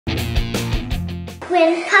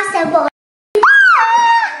win pasta bowl.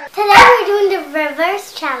 Today we're doing the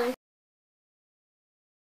reverse challenge.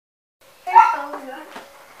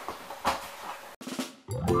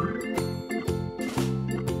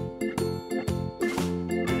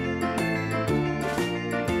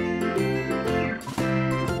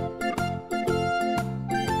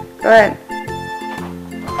 Go ahead.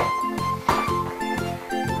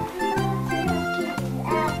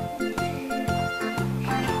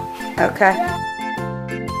 Okay.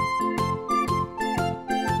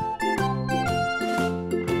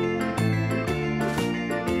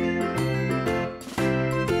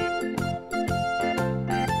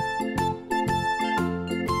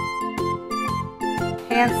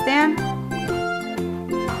 Handstand.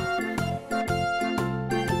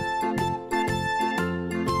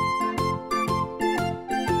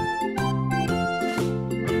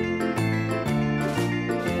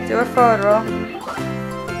 Do a forward roll.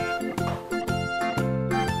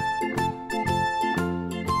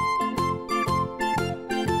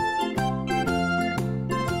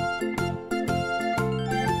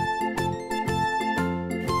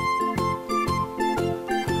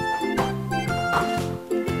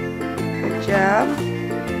 Good job.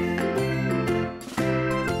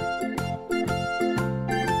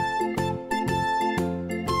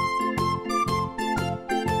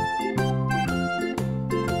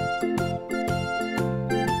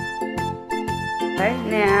 Okay,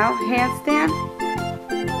 now handstand.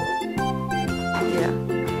 Yeah.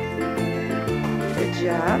 Good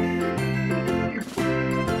job.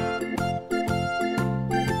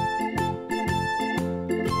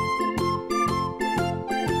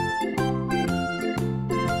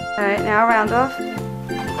 All right, now round off.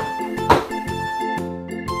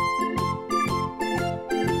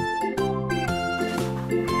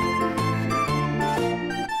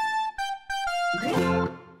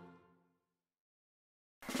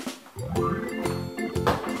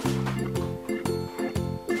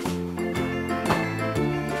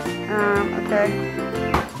 Okay.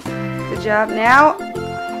 Good job. Now.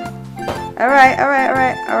 All right.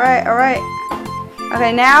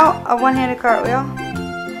 Okay, now a one-handed cartwheel.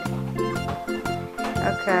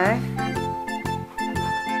 Okay.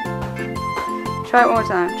 Try it one more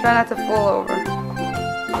time. Try not to fall over.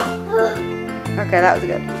 Okay, that was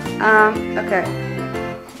good. Okay.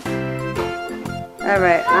 All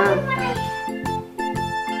right.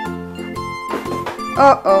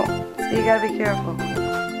 Oh. So you gotta be careful.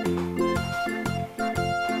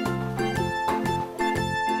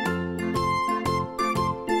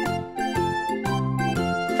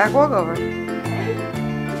 Back walkover.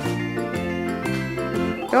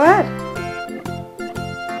 Go ahead.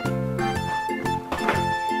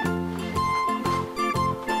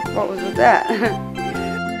 What was with that?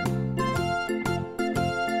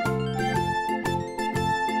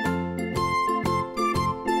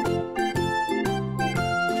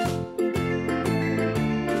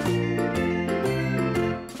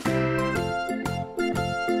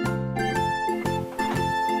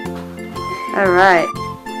 All right.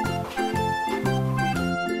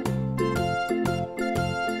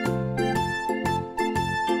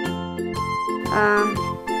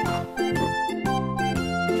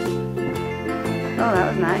 Oh, that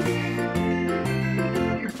was nice.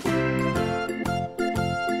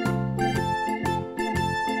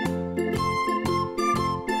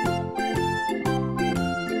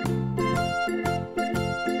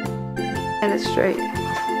 And it's straight.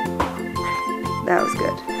 That was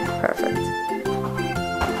good. Perfect.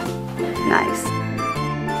 Nice.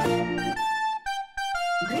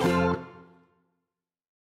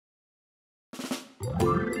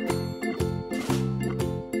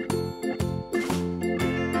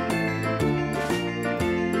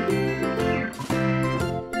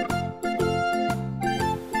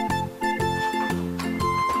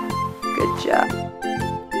 Good job.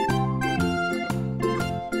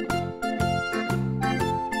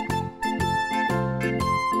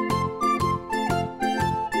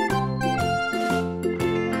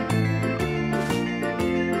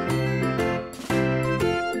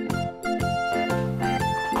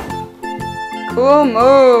 Cool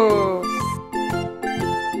move.